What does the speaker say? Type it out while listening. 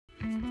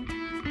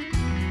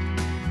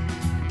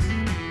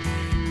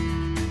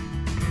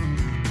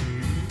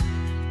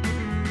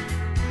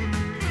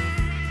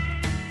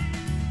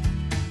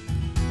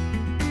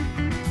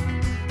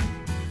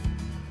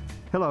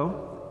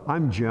Hello,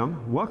 I'm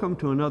Jim. Welcome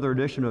to another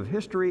edition of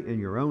History in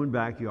Your Own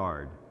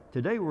Backyard.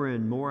 Today we're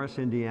in Morris,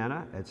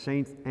 Indiana at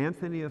St.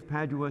 Anthony of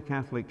Padua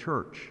Catholic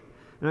Church.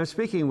 And I'm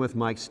speaking with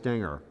Mike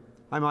Stenger.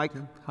 Hi, Mike.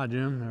 Hi,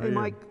 Jim. How are Hey, you?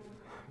 Mike.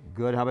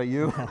 Good. How about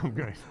you? I'm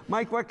great.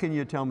 Mike, what can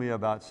you tell me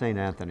about St.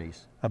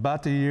 Anthony's?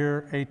 About the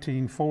year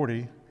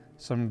 1840,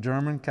 some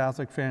German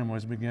Catholic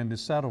families began to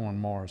settle in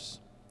Morris.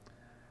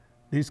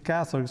 These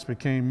Catholics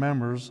became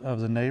members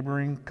of the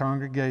neighboring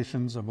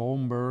congregations of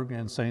Oldenburg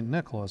and St.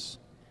 Nicholas.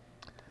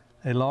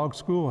 A log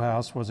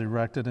schoolhouse was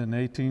erected in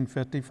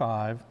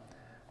 1855,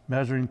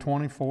 measuring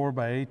 24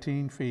 by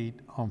 18 feet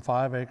on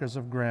 5 acres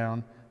of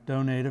ground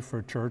donated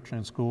for church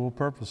and school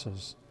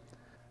purposes.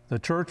 The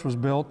church was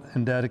built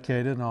and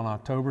dedicated on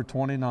October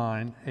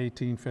 29,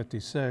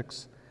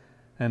 1856,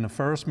 and the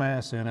first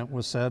Mass in it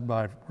was said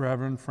by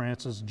Reverend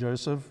Francis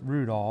Joseph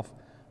Rudolph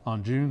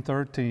on June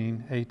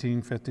 13,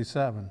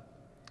 1857.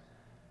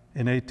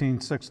 In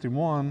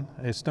 1861,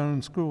 a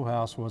stone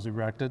schoolhouse was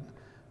erected,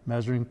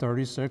 measuring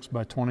 36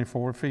 by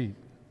 24 feet.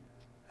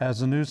 As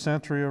the new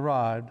century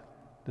arrived,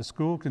 the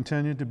school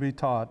continued to be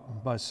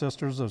taught by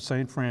Sisters of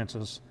St.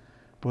 Francis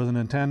with an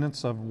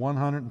attendance of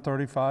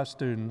 135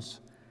 students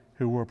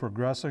who were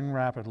progressing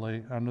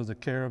rapidly under the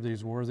care of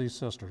these worthy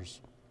sisters.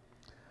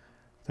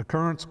 The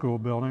current school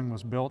building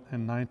was built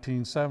in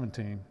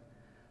 1917.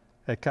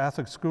 A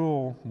Catholic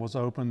school was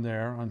opened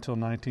there until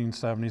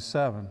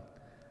 1977.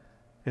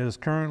 It is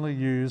currently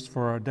used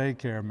for a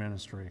daycare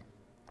ministry.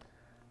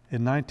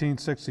 In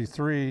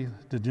 1963,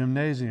 the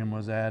gymnasium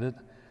was added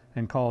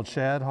and called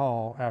Shadd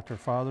Hall after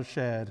Father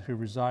Shadd, who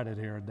resided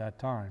here at that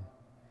time.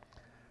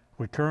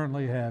 We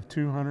currently have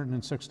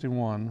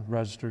 261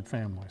 registered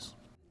families.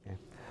 Okay.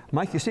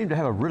 Mike, you seem to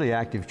have a really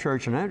active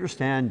church, and I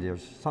understand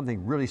there's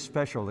something really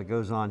special that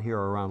goes on here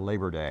around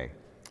Labor Day.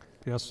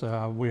 Yes,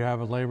 we have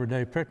a Labor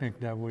Day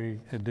picnic that we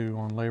do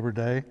on Labor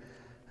Day,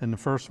 and the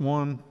first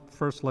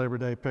Labor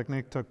Day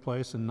picnic took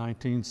place in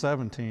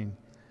 1917.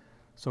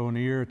 So in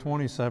the year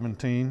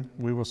 2017,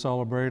 we will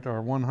celebrate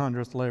our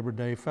 100th Labor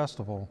Day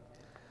festival.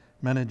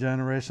 Many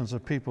generations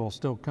of people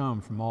still come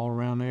from all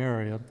around the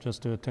area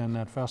just to attend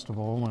that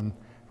festival and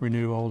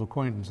renew old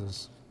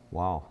acquaintances.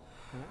 Wow.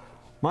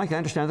 Mike, I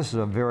understand this is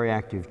a very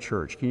active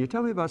church. Can you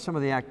tell me about some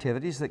of the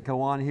activities that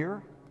go on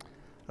here?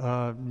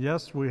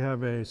 Yes, we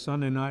have a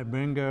Sunday night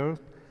bingo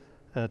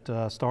that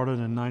started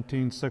in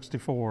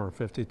 1964,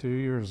 52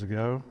 years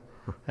ago,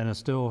 and it's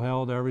still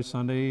held every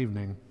Sunday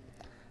evening.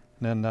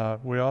 And then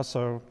we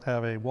also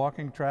have a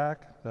walking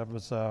track that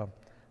was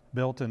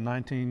built in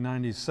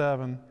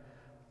 1997,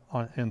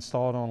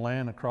 installed on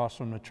land across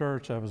from the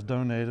church that was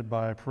donated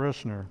by a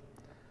parishioner.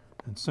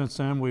 And since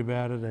then we've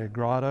added a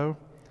grotto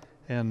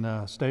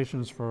and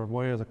stations for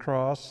Way of the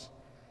Cross.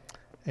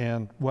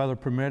 And weather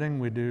permitting,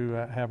 we do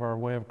have our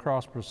Way of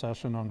Cross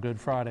procession on Good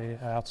Friday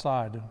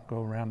outside to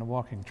go around the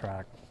walking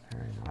track.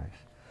 Very nice.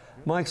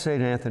 Mike,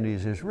 St.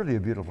 Anthony's is really a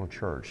beautiful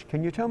church.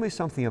 Can you tell me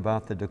something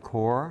about the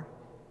decor?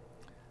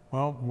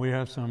 Well, we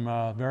have some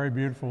very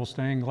beautiful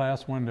stained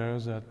glass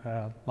windows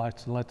that like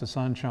to let the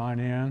sun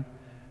shine in.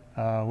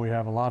 We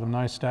have a lot of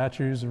nice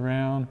statues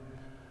around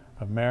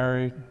of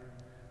Mary,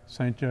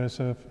 St.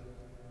 Joseph,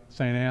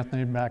 St.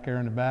 Anthony back here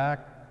in the back.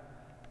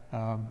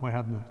 We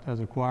have there's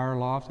a choir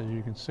loft, as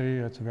you can see.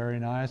 It's very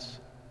nice.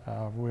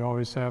 We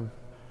always have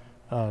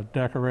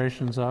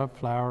decorations up,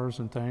 flowers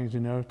and things,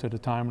 to the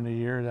time of the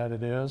year that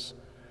it is.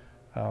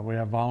 We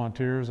have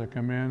volunteers that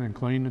come in and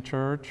clean the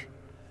church.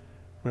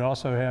 We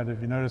also had,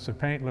 if you notice, the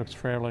paint looks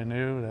fairly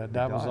new.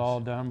 That was all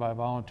done by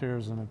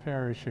volunteers in the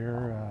parish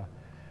here.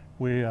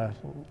 We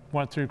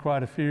went through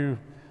quite a few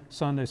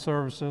Sunday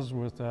services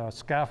with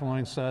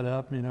scaffolding set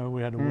up.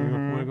 We had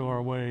to wiggle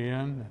our way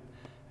in.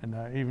 And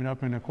even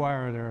up in the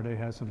choir there, they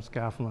had some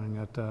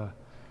scaffolding that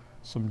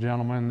some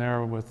gentlemen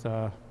there with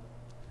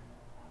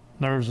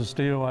nerves of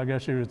steel, I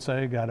guess you would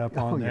say, got up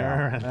on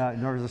there.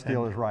 And, nerves of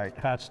steel is right.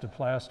 Patched the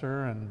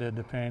plaster and did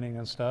the painting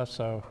and stuff.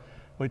 So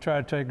we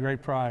try to take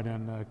great pride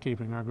in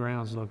keeping our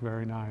grounds look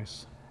very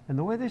nice. And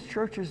the way this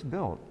church is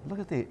built, look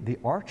at the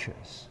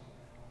arches.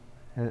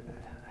 It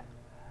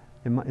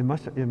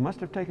must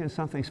have taken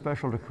something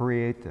special to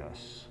create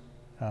this.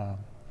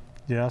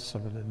 Yes,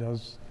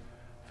 those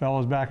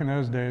fellows back in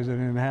those days, they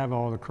didn't have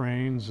all the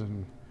cranes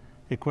and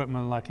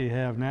equipment like you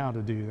have now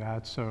to do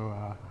that.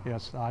 So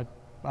yes,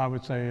 I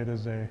would say it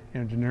is an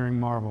engineering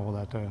marvel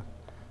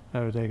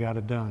that they got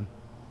it done.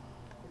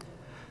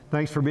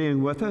 Thanks for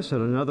being with us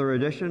at another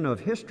edition of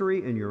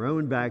History in Your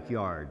Own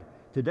Backyard.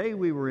 Today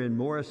we were in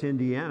Morris,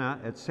 Indiana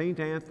at St.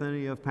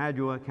 Anthony of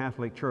Padua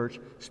Catholic Church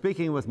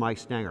speaking with Mike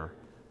Stenger.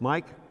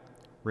 Mike,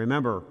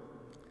 remember,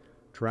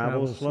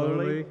 travel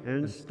slowly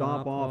and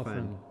stop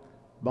often.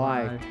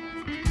 Bye.